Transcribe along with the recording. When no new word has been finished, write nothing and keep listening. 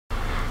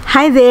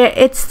Hi there,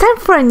 it's time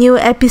for a new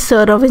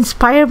episode of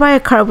Inspired by a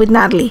Card with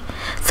Natalie.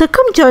 So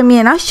come join me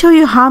and I'll show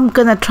you how I'm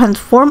gonna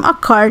transform a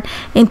card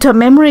into a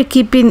memory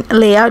keeping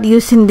layout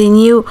using the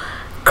new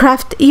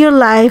Craft Your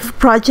Life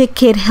project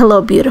kit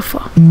Hello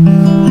Beautiful.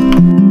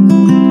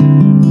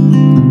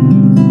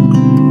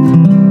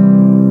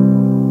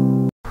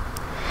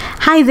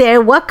 Hi there,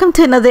 welcome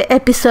to another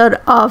episode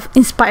of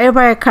Inspired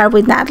by a Card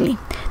with Natalie.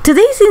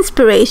 Today's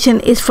inspiration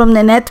is from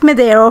Nenette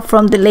Madero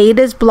from the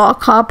latest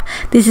blog hop.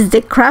 This is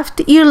the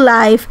Craft Your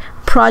Life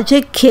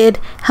project kit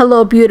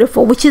Hello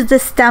Beautiful, which is the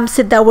stamp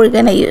set that we're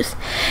gonna use.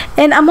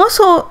 And I'm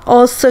also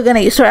gonna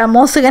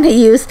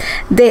use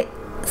the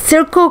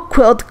circle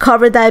quilt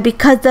cover die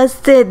because that's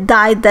the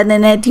die that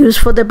Nenette used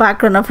for the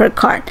background of her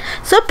card.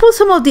 So I pulled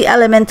some of the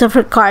elements of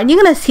her card.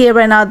 You're gonna see it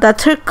right now.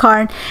 That's her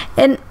card,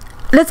 and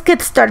let's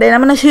get started.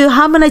 I'm gonna show you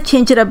how I'm gonna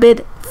change it a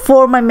bit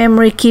for my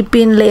memory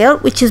keeping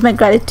layout, which is my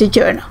gratitude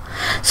journal.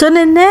 So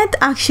Nenette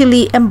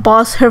actually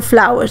embossed her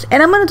flowers,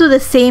 and I'm gonna do the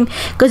same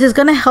because it's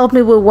gonna help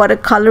me with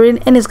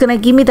watercoloring and it's gonna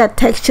give me that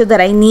texture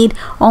that I need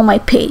on my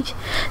page.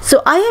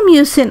 So I am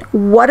using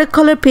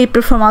watercolor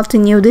paper from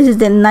Altenew. This is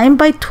the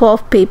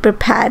 9x12 paper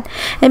pad,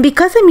 and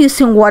because I'm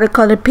using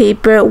watercolor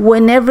paper,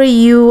 whenever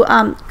you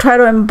try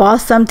to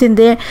emboss something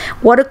there,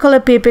 watercolor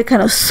paper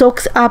kind of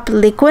soaks up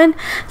liquid.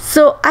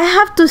 So I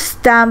have to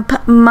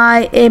stamp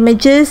my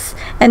images,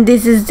 and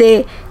this is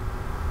the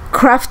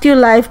Craft Your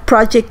Life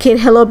project kit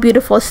Hello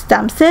Beautiful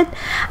stamp set.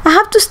 I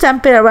have to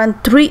stamp it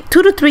around 2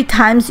 to 3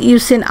 times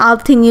using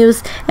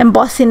Altenew's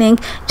embossing ink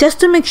just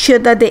to make sure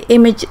that the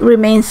image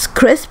remains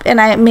crisp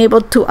and I am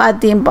able to add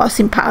the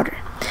embossing powder.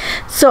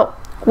 So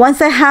once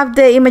I have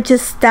the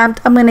images stamped,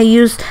 I'm going to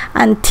use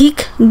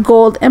antique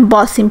gold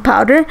embossing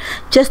powder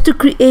just to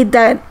create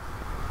that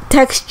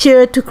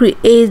texture, to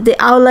create the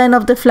outline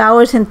of the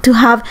flowers, and to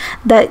have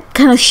that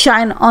kind of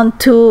shine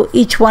onto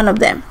each one of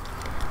them.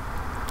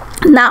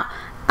 Now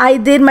I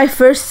did my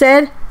first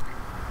set,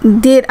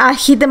 I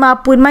heat them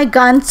up with my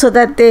gun so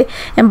that the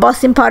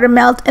embossing powder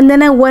melt, and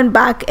then I went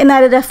back and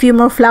added a few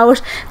more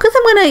flowers because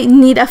I'm gonna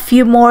need a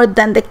few more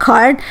than the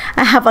card.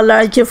 I have a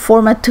larger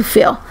format to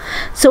fill.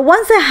 So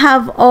once I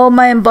have all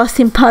my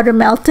embossing powder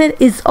melted,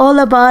 it's all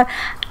about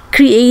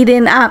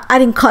creating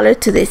adding color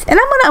to this, and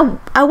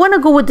I want to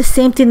go with the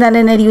same thing that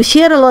Nenette used.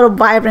 She had a lot of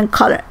vibrant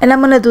color, and I'm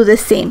gonna do the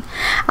same.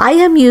 I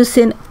am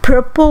using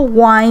purple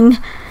wine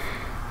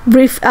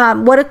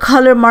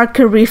watercolor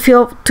marker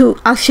refill to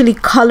actually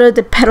color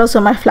the petals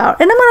of my flower,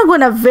 and I'm gonna go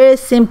in a very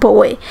simple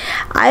way.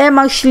 I am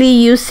actually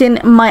using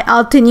my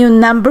Altenew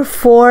number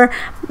 4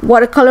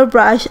 watercolor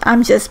brush.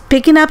 I'm just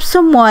picking up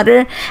some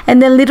water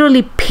and then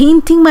literally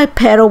painting my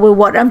petal with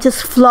water. I'm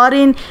just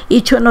flooding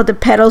each one of the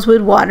petals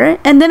with water,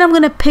 and then I'm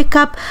gonna pick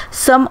up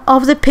some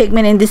of the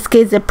pigment, in this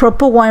case the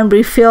purple wine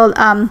refill,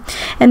 and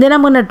then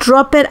I'm gonna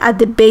drop it at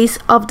the base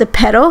of the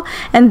petal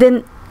and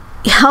then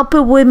help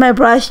it with my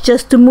brush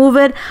just to move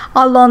it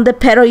along the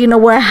petal, you know,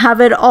 where I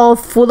have it all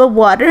full of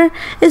water.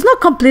 It's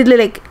not completely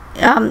like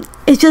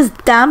it's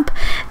just damp.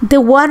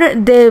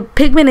 The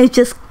pigment is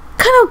just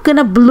kind of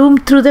gonna bloom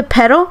through the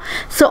petal,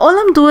 so all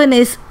I'm doing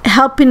is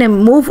helping it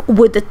move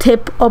with the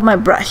tip of my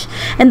brush,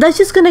 and that's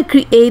just gonna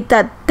create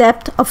that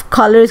depth of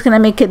color. It's gonna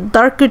make it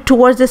darker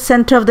towards the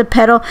center of the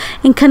petal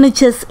and kind of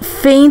just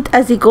faint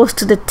as it goes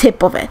to the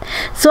tip of it.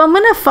 So I'm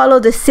gonna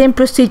follow the same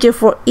procedure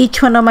for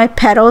each one of my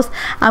petals.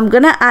 I'm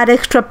gonna add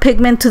extra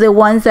pigment to the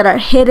ones that are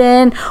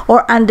hidden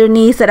or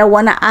underneath that I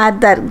want to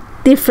add that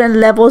different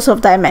levels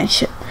of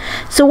dimension.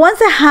 So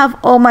once I have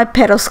all my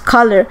petals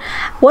colored,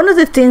 one of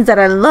the things that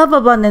I love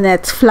about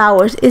Nenette's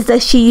flowers is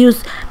that she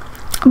used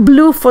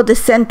blue for the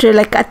center,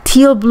 like a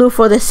teal blue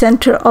for the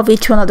center of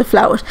each one of the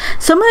flowers.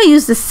 So I'm going to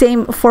use the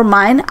same for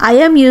mine. I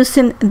am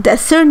using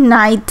Desert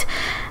Night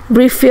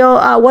refill,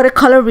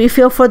 watercolor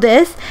refill for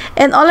this,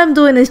 and all I'm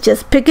doing is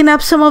just picking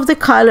up some of the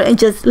color and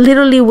just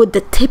literally with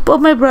the tip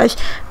of my brush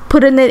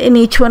putting it in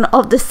each one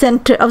of the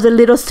center of the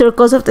little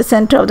circles of the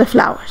center of the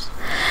flowers.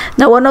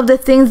 Now one of the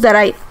things that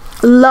I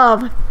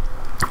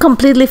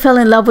completely fell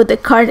in love with the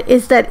card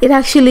is that it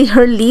actually,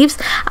 her leaves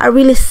are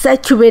really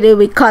saturated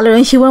with color,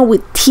 and she went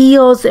with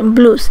teals and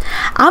blues.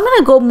 I'm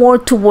gonna go more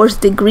towards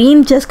the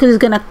green just because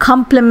it's gonna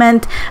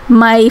complement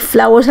my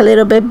flowers a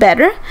little bit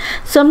better.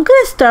 So I'm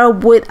gonna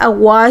start with a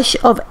wash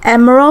of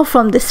emerald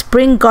from the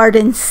Spring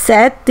Garden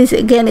set. This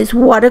again is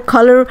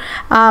watercolor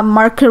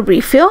marker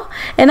refill,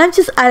 and I've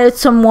just added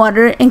some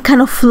water and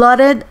kind of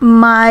flooded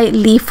my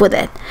leaf with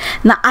it.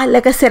 Now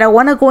like I said, I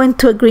want to go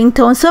into a green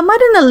tone, so I'm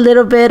adding a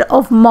little bit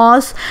of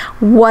moss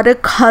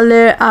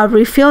watercolor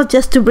refill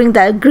just to bring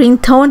that green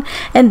tone,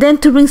 and then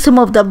to bring some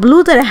of the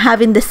blue that I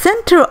have in the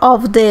center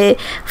of the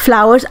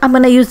flowers. I'm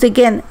gonna use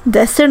again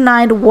Desert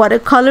Night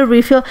watercolor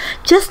refill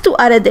just to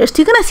add it there. So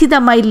you're gonna see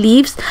that my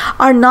leaves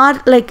are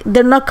not like,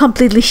 they're not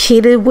completely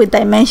shaded with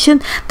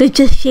dimension, they're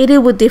just shaded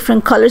with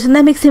different colors, and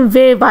that makes them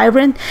very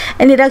vibrant,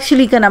 and it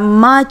actually gonna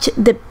match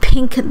the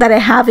pink that I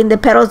have in the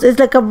petals. It's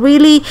like a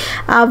really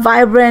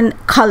vibrant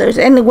colors,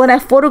 and when I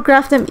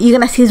photograph them, you're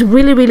gonna see it's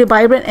really, really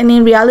vibrant, and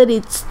in reality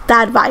it's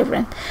that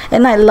vibrant,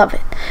 and I love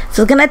it.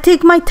 So it's gonna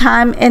take my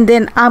time, and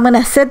then I'm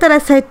gonna set that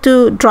aside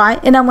to dry,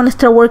 and I'm gonna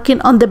start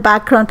working on the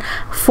background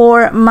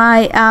for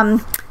my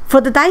for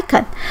the die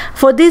cut.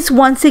 For this,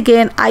 once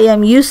again, I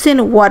am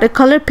using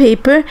watercolor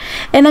paper,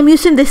 and I'm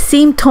using the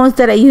same tones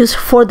that I use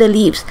for the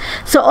leaves.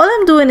 So all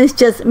I'm doing is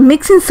just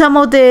mixing some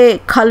of the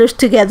colors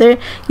together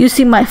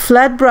using my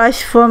flat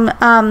brush from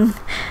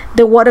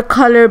the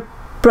watercolor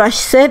brush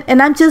set,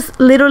 and I'm just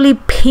literally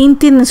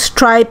painting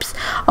stripes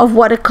of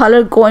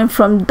watercolor, going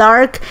from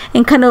dark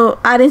and kind of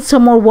adding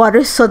some more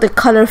water so the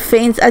color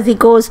faints as it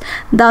goes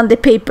down the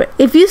paper.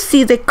 If you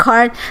see the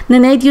card,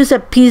 Nenette used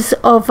a piece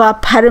of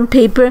pattern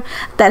paper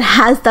that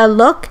has that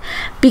look,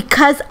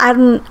 because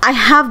I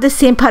have the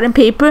same pattern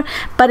paper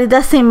but it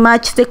doesn't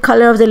match the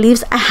color of the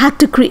leaves. I had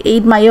to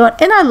create my own,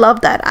 and I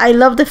love that. I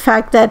love the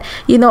fact that,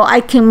 you know,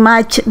 I can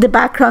match the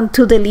background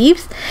to the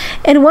leaves.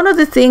 And one of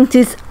the things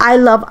is I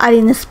love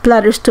adding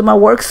splatters to my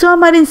work, so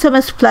I'm adding some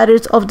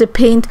splatters of the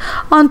paint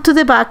onto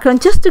the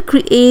background just to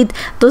create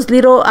those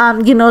little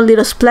you know,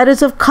 little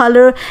splatters of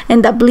color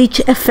and the bleach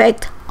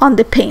effect on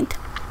the paint.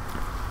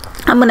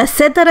 I'm gonna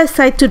set that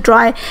aside to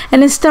dry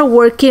and then start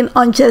working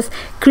on just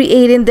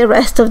creating the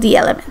rest of the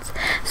elements.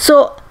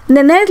 So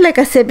Nenette, like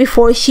I said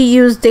before, she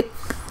used the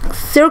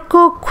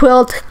circle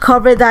quilt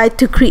cover die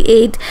to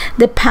create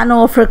the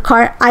panel of her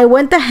card. I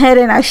went ahead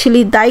and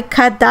actually die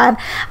cut that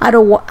out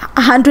of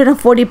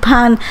 140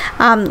 pound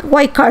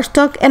white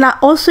cardstock, and I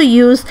also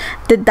used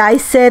the die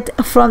set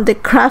from the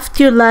Craft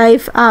Your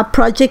Life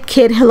project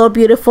kit Hello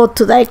Beautiful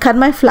to die cut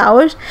my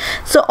flowers.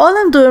 So all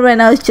I'm doing right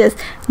now is just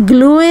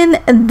gluing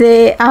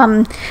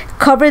the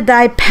cover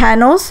die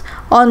panels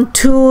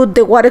onto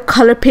the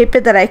watercolor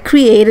paper that I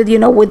created, you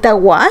know, with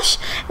that wash,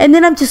 and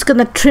then I'm just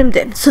gonna trim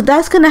them. So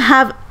that's gonna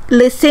have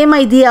the same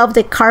idea of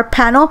the card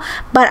panel,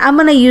 but I'm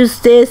gonna use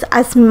this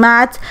as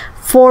mat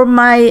for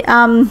my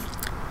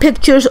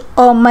pictures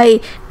on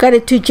my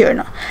gratitude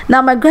journal.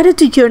 Now my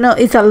gratitude journal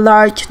is a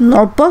large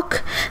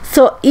notebook,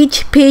 so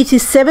each page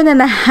is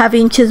 7.5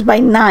 inches by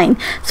 9,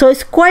 so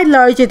it's quite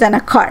larger than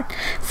a card.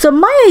 So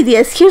my idea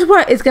is, here's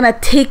where it's gonna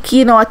take,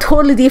 you know, a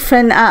totally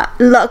different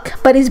look,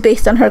 but it's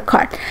based on her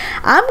card.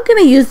 I'm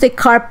gonna use the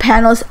card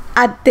panels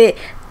at the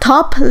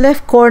top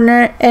left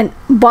corner and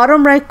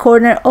bottom right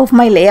corner of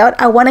my layout.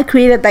 I want to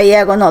create a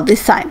diagonal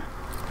design.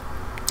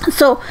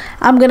 So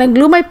I'm gonna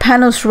glue my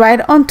panels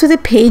right onto the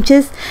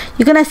pages.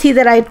 You're gonna see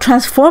that I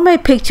transform my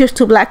pictures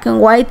to black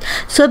and white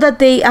so that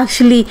they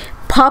actually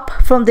pop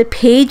from the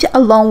page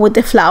along with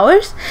the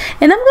flowers,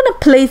 and I'm gonna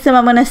place them,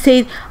 I'm gonna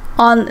say,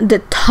 on the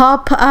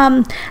top,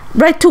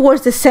 right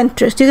towards the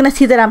center. So you're gonna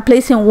see that I'm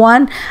placing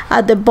one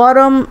at the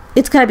bottom.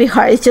 It's gonna be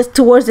hard, it's just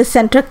towards the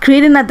center,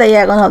 creating a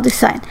diagonal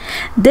design.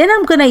 Then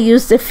I'm gonna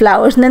use the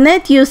flowers.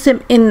 Nenette used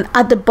them in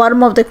at the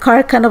bottom of the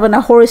card, kind of in a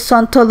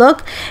horizontal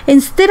look.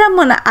 Instead, I'm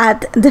gonna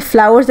add the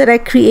flowers that I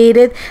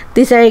created.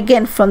 These are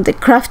again from the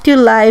Craft Your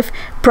Life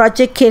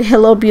project kit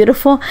Hello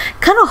Beautiful,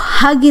 kind of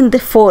hugging the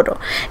photo.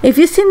 If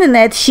you see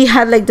Nenette, she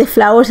had like the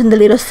flowers and the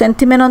little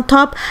sentiment on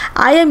top.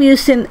 I am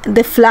using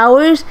the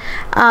flowers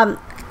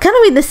kind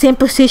of in the same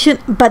position,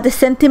 but the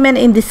sentiment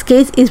in this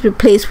case is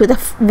replaced with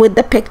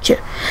the picture.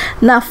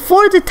 Now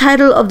for the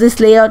title of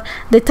this layout,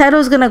 the title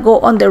is gonna go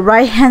on the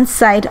right hand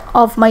side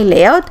of my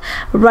layout,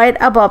 right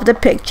above the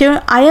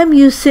picture. I am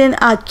using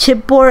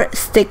chipboard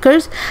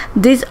stickers.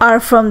 These are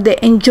from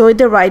the Enjoy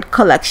the Ride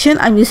collection.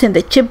 I'm using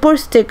the chipboard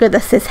sticker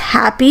that says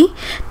happy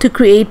to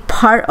create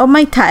part of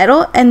my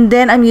title, and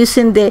then I'm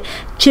using the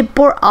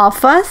chipboard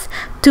alphas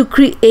to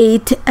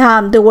create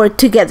the word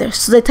together.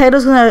 So the title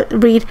is gonna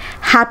read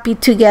happy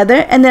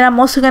together, and then I'm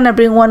also gonna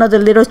bring one of the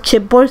little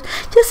chipboards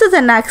just as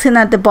an accent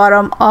at the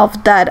bottom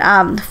of that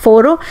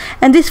photo.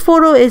 And this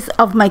photo is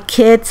of my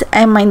kids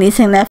and my niece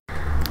and nephew.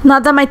 Now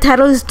that my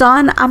title is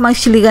done, I'm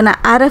actually gonna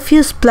add a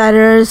few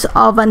splatters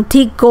of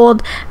antique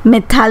gold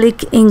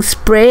metallic ink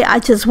spray. I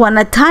just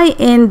wanna tie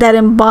in that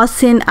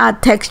embossing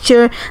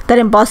texture, that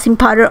embossing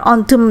powder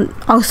onto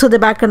also the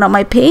background of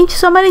my page.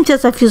 So I'm adding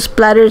just a few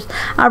splatters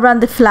around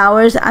the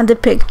flowers and the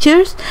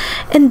pictures,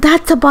 and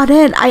that's about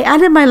it. I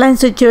added my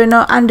lines of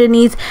journal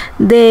underneath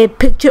the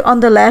picture on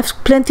the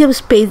left, plenty of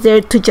space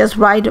there to just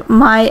write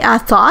my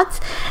thoughts,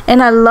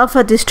 and I love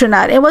how this turned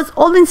out. It was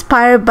all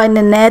inspired by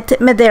Nenette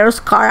Madero's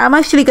card. I'm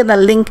actually gonna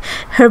link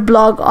her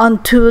blog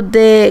onto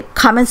the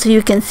comments so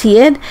you can see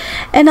it.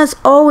 And as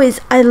always,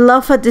 I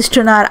love how this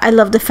turned out. I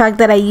love the fact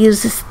that I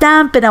used a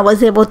stamp and I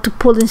was able to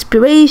pull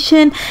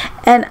inspiration,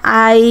 and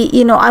I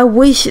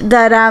wish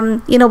that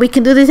we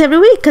can do this every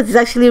week because it's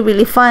actually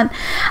really fun.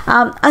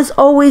 As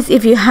always,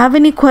 if you have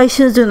any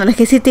questions, do not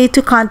hesitate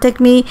to contact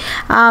me.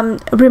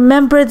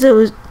 Remember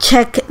to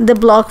check the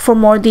blog for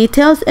more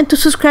details and to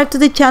subscribe to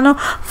the channel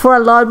for a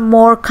lot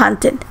more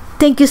content.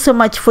 Thank you so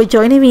much for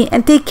joining me,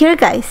 and take care,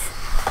 guys.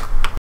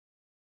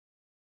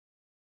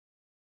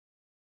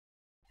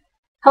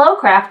 Hello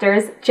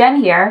crafters, Jen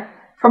here.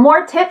 For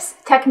more tips,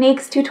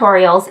 techniques,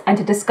 tutorials, and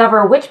to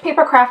discover which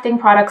paper crafting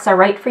products are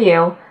right for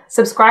you,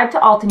 subscribe to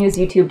Altenew's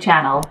YouTube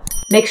channel.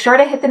 Make sure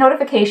to hit the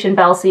notification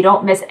bell so you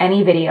don't miss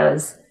any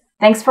videos.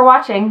 Thanks for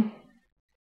watching.